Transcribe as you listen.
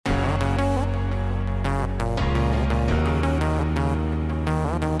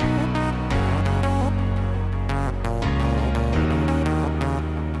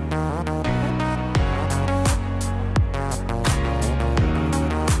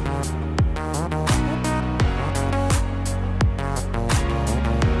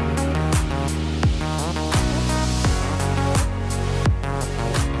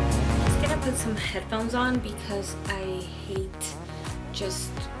headphones on because I hate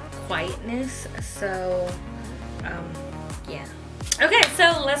just quietness. So yeah. Okay,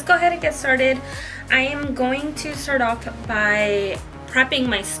 so let's go ahead and get started. I am going to start off by prepping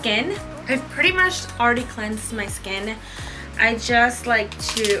my skin. I've pretty much already cleansed my skin. I just like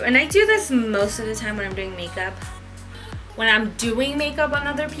to, and I do this most of the time when I'm doing makeup. When I'm doing makeup on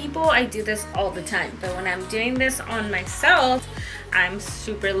other people, I do this all the time. But when I'm doing this on myself, I'm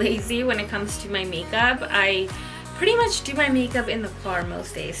super lazy when it comes to my makeup. I pretty much do my makeup in the car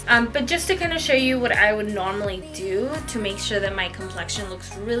most days. But just to kind of show you what I would normally do to make sure that my complexion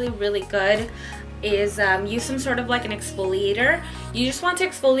looks really, really good is use some sort of like an exfoliator. You just want to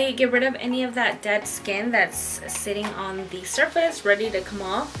exfoliate, get rid of any of that dead skin that's sitting on the surface, ready to come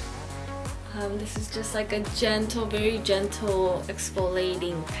off. This is just like a gentle, very gentle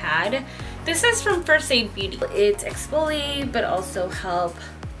exfoliating pad. This is from First Aid Beauty. It's exfoliate, but also help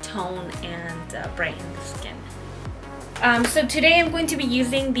tone and brighten the skin. So today I'm going to be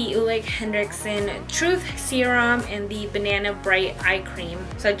using the Olehenriksen Truth Serum and the Banana Bright Eye Cream.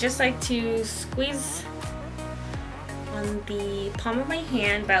 So I just like to squeeze on the palm of my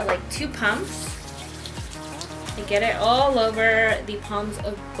hand, about like 2 pumps. I get it all over the palms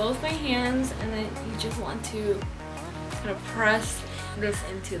of both my hands, and then you just want to kind of press this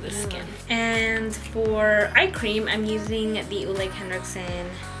into the skin. And for eye cream, I'm using the Olehenriksen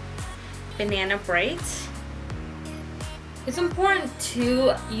Banana Bright. It's important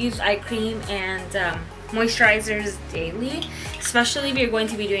to use eye cream and moisturizers daily, especially if you're going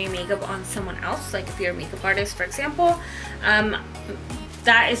to be doing makeup on someone else, like if you're a makeup artist, for example.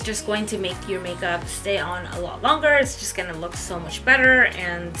 That is just going to make your makeup stay on a lot longer. It's just gonna look so much better,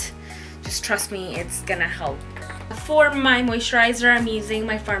 and just trust me, it's gonna help. For my moisturizer, I'm using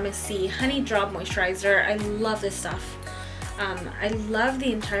my Farmacy Honey Drop Moisturizer. I love this stuff. I love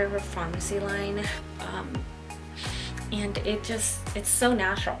the entire Farmacy line. And it's so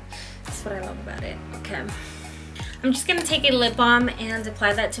natural. That's what I love about it. Okay, I'm just gonna take a lip balm and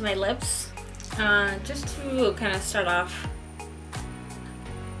apply that to my lips, just to kind of start off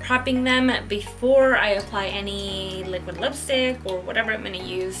prepping them before I apply any liquid lipstick or whatever I'm gonna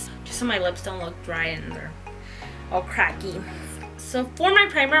use, just so my lips don't look dry and they're all cracky. So for my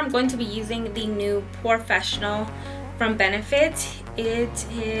primer, I'm going to be using the new POREfessional from Benefit. It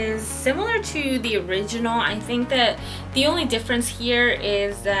is similar to the original. I think that the only difference here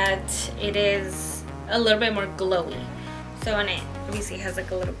is that it is a little bit more glowy. So, and it obviously has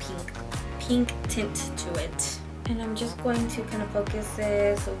like a little pink tint to it. And I'm just going to kind of focus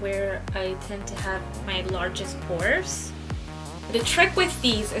this where I tend to have my largest pores. The trick with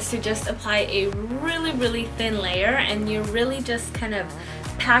these is to just apply a really, really thin layer, and you're really just kind of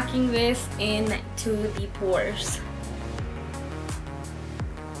packing this into the pores.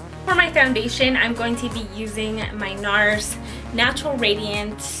 For my foundation, I'm going to be using my NARS Natural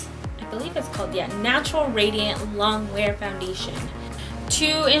Radiant, I believe it's called, yeah, Natural Radiant Longwear Foundation.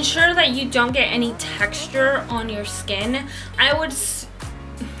 To ensure that you don't get any texture on your skin, I would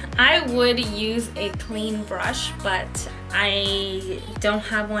use a clean brush, but I don't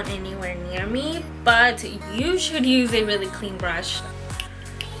have one anywhere near me. But you should use a really clean brush.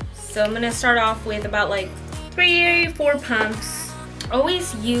 So I'm gonna start off with about like 3-4 pumps.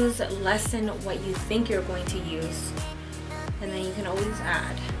 Always use less than what you think you're going to use, and then you can always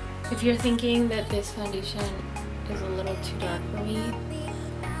add. If you're thinking that this foundation is a little too dark for me,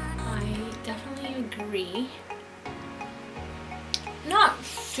 I definitely agree. Not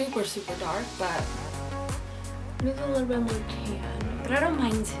super dark, but it's a little bit more tan. But I don't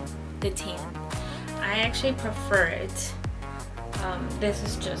mind the tan. I actually prefer it. This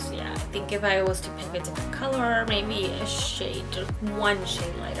is just, yeah, I think if I was to pick a different color, maybe a shade, just one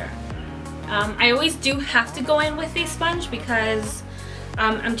shade lighter. I always do have to go in with a sponge because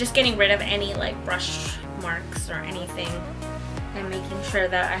I'm just getting rid of any like brush marks or anything, and making sure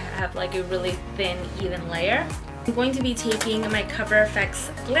that I have like a really thin, even layer. I'm going to be taking my Cover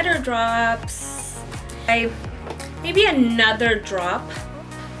FX glitter drops, maybe another drop,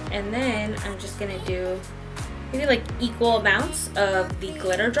 and then I'm just gonna do maybe like equal amounts of the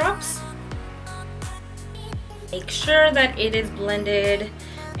glitter drops. Make sure that it is blended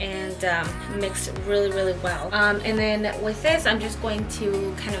and mixed really well. And then with this, I'm just going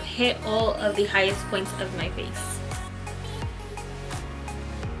to kind of hit all of the highest points of my face.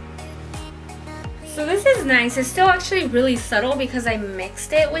 So this is nice. It's still actually really subtle because I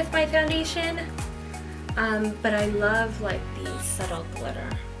mixed it with my foundation. But I love like the subtle glitter.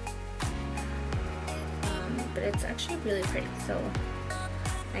 But it's actually really pretty. So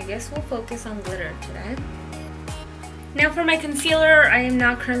I guess we'll focus on glitter today. Now for my concealer, I am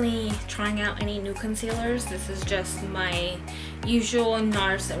not currently trying out any new concealers. This is just my usual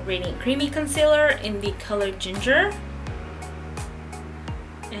NARS Radiant Creamy Concealer in the color Ginger.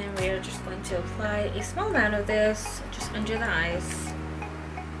 And we are just going to apply a small amount of this just under the eyes.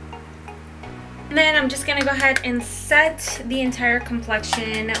 And then I'm just going to go ahead and set the entire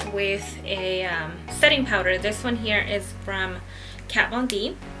complexion with a setting powder. This one here is from Kat Von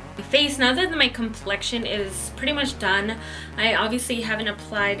D. Face, now that my complexion is pretty much done, I obviously haven't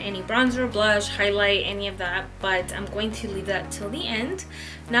applied any bronzer, blush, highlight, any of that, but I'm going to leave that till the end.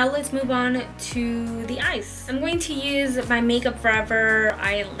 Now let's move on to the eyes. I'm going to use my Makeup Forever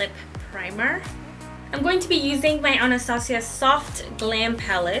Eye Lip Primer. I'm going to be using my Anastasia Soft Glam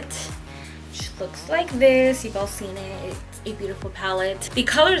palette, which looks like this. You've all seen it. It's a beautiful palette. The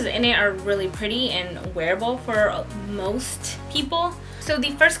colors in it are really pretty and wearable for most people. So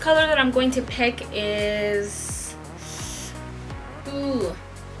the first color that I'm going to pick is,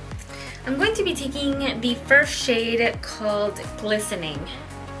 I'm going to be taking the first shade called Glistening.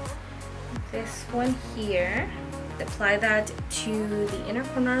 This one here. Apply that to the inner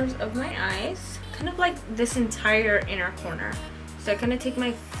corners of my eyes, kind of like this entire inner corner. So I kind of take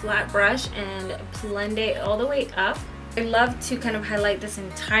my flat brush and blend it all the way up. I love to kind of highlight this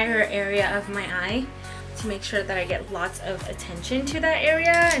entire area of my eye to make sure that I get lots of attention to that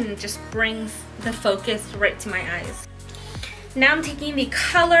area and just brings the focus right to my eyes. Now I'm taking the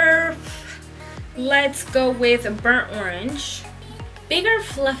color, let's go with Burnt Orange. Bigger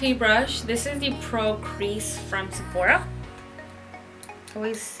fluffy brush. This is the Pro Crease from Sephora.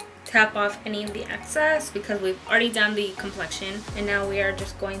 Always tap off any of the excess because we've already done the complexion, and now we are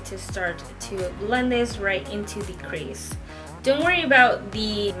just going to start to blend this right into the crease. Don't worry about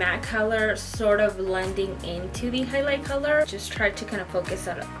the matte color sort of blending into the highlight color. Just try to kind of focus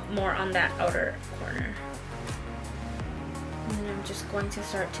more on that outer corner. And then I'm just going to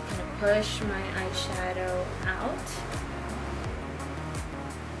start to kind of push my eyeshadow out.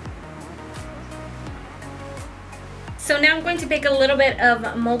 So now I'm going to pick a little bit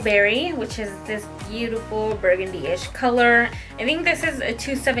of Mulberry, which is this beautiful burgundy-ish color. I think this is a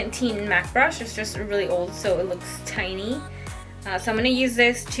 217 MAC brush. It's just really old, so it looks tiny. So I'm going to use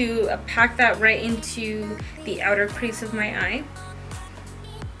this to pack that right into the outer crease of my eye.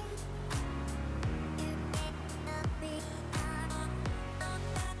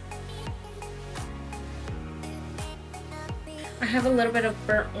 I have a little bit of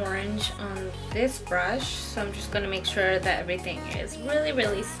burnt orange on this brush, so I'm just going to make sure that everything is really,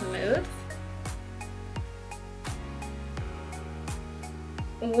 really smooth.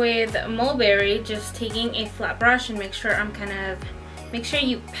 With Mulberry, just taking a flat brush and make sure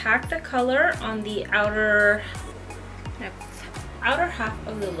you pack the color on the outer half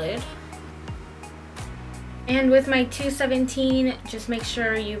of the lid. And with my 217, just make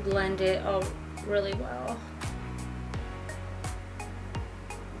sure you blend it all really well.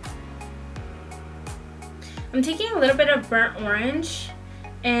 I'm taking a little bit of burnt orange,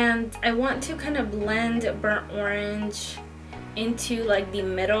 and I want to kind of blend burnt orange into like the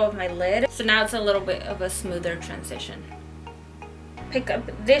middle of my lid. So now it's a little bit of a smoother transition. Pick up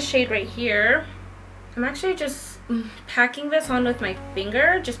this shade right here. I'm actually just packing this on with my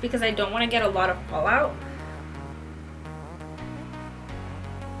finger just because I don't want to get a lot of fallout.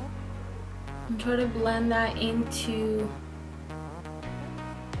 And try to blend that into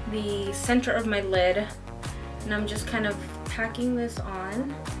the center of my lid. And I'm just kind of packing this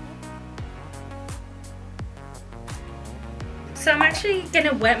on. So I'm actually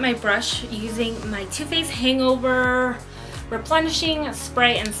gonna wet my brush using my Too Faced Hangover Replenishing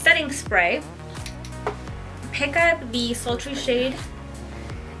Spray and Setting Spray. Pick up the sultry shade,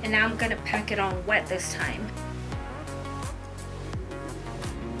 and now I'm gonna pack it on wet this time.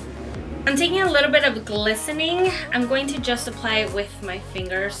 I'm taking a little bit of glistening. I'm going to just apply it with my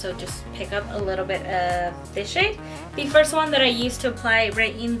finger, so just pick up a little bit of this shade. The first one that I used to apply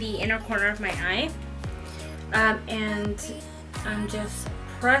right in the inner corner of my eye. And I'm just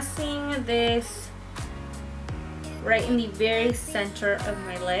pressing this right in the very center of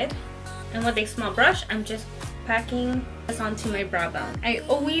my lid. And with a small brush, I'm just packing this onto my brow bone. I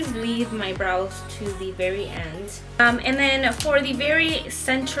always leave my brows to the very end. And then for the very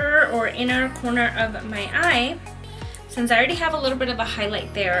center or inner corner of my eye, since I already have a little bit of a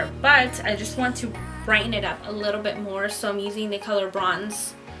highlight there, but I just want to brighten it up a little bit more, so I'm using the color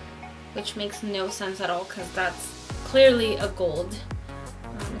Bronze, which makes no sense at all because that's clearly a gold.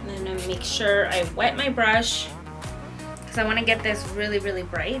 And then I make sure I wet my brush because I want to get this really, really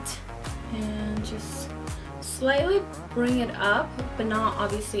bright. And just slightly bring it up, but not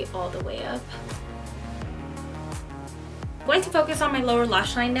obviously all the way up. going to focus on my lower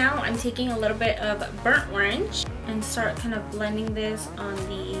lash line now. I'm taking a little bit of burnt orange and start kind of blending this on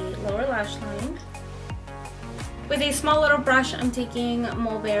the lower lash line. With a small little brush, I'm taking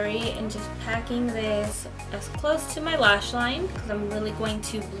mulberry and just packing this as close to my lash line because I'm really going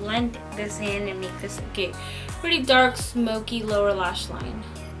to blend this in and make this a pretty dark, smoky lower lash line.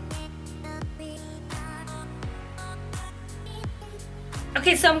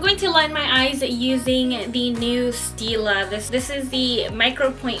 Okay, so I'm going to line my eyes using the new STILA. This is the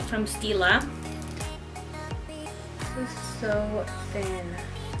micro point from STILA. This is so thin,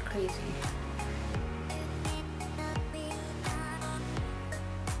 it's crazy.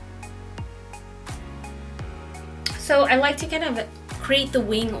 So I like to kind of create the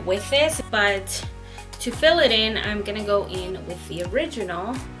wing with this, but to fill it in, I'm gonna go in with the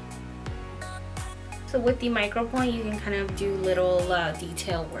original. So with the micro point, you can kind of do little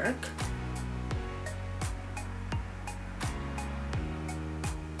detail work.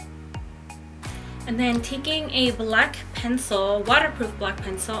 And then taking a black pencil, waterproof black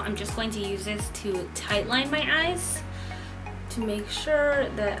pencil, I'm just going to use this to tightline my eyes to make sure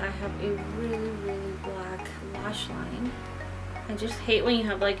that I have a really black lash line. I just hate when you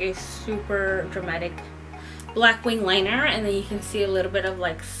have like a super dramatic black wing liner and then you can see a little bit of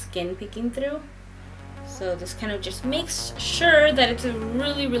like skin peeking through. So this kind of just makes sure that it's a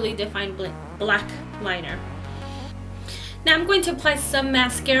really defined black liner. Now I'm going to apply some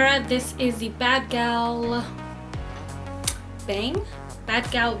mascara. This is the BADgal Bang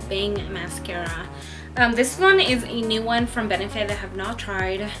mascara. This one is a new one from Benefit I have not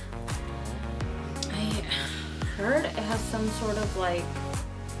tried. I heard it has some sort of like,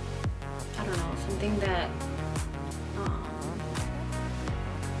 I don't know, something that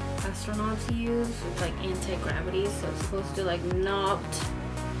astronauts use. It's like anti-gravity, so it's supposed to like not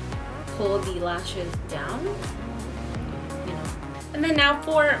pull the lashes down, you know. And then now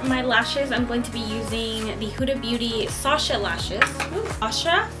for my lashes, I'm going to be using the Huda Beauty Sasha lashes.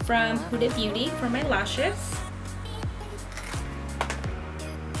 Sasha from Huda Beauty for my lashes.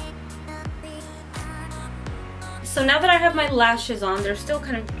 So now that I have my lashes on, they're still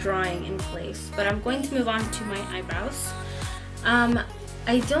kind of drying in place, but I'm going to move on to my eyebrows.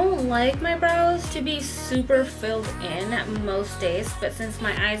 I don't like my brows to be super filled in most days, but since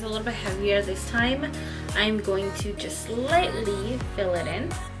my eye is a little bit heavier this time, I'm going to just slightly fill it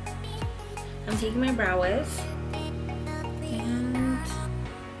in. I'm taking my brow wiz and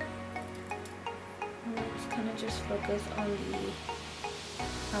let's kind of just focus on the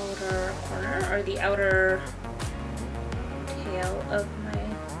outer corner or the outer tail of my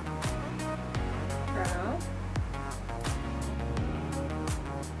brow.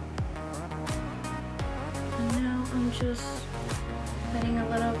 I'm just adding a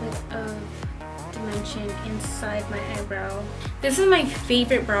little bit of dimension inside my eyebrow. This is my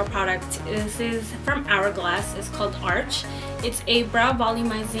favorite brow product. This is from HOURGLASS. It's called Arch. It's a brow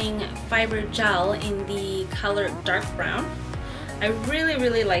volumizing fiber gel in the color dark brown. I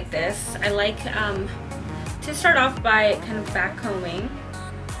really like this. I like to start off by kind of back combing.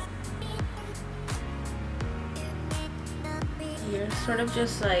 You're sort of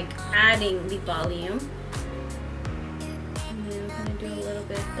just like adding the volume. Do a little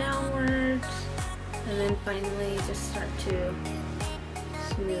bit downwards and then finally just start to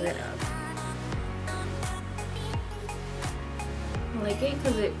smooth it up. I like it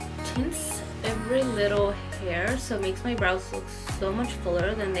because it tints every little hair, so it makes my brows look so much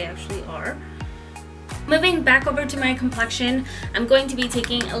fuller than they actually are. Moving back over to my complexion, I'm going to be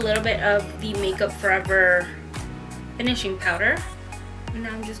taking a little bit of the Makeup Forever finishing powder, and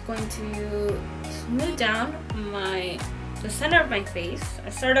now I'm just going to smooth down the center of my face. I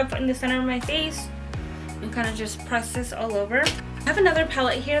start up in the center of my face and kind of just press this all over. I have another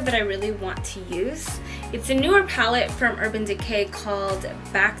palette here that I really want to use. It's a newer palette from Urban Decay called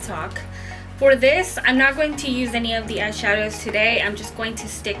Backtalk. For this, I'm not going to use any of the eyeshadows today. I'm just going to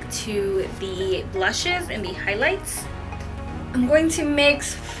stick to the blushes and the highlights. I'm going to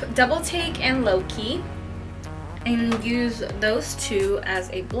mix Double Take and Low Key and use those two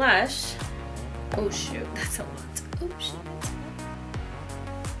as a blush. Oh shoot, that's a lot. Oh shit.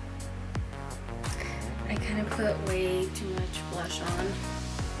 I kind of put way too much blush on.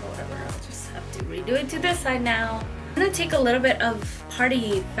 Whatever, I'll just have to redo it to this side now. I'm gonna take a little bit of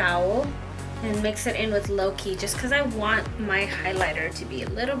Party Foul and mix it in with Low Key just because I want my highlighter to be a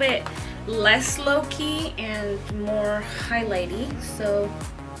little bit less low key and more highlighty. So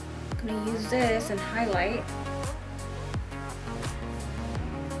I'm gonna use this and highlight.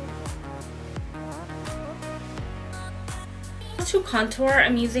 To contour,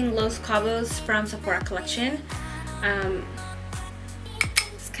 I'm using Los Cabos from Sephora collection.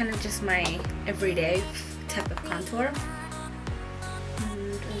 kind of just my everyday type of contour.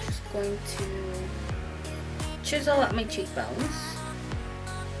 And I'm just going to chisel up my cheekbones.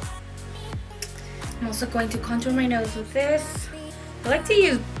 I'm also going to contour my nose with this. I like to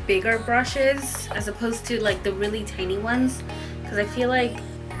use bigger brushes as opposed to like the really tiny ones, because I feel like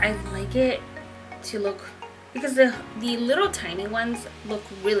I like it to look, because the little tiny ones look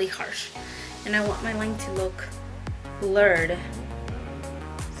really harsh and I want my line to look blurred,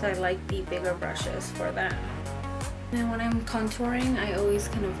 so I like the bigger brushes for that. And when I'm contouring, I always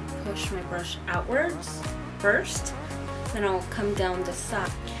kind of push my brush outwards first, then I'll come down the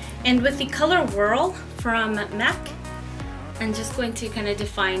side. And with the color Whirl from MAC, I'm just going to kind of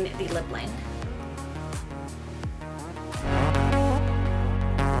define the lip line.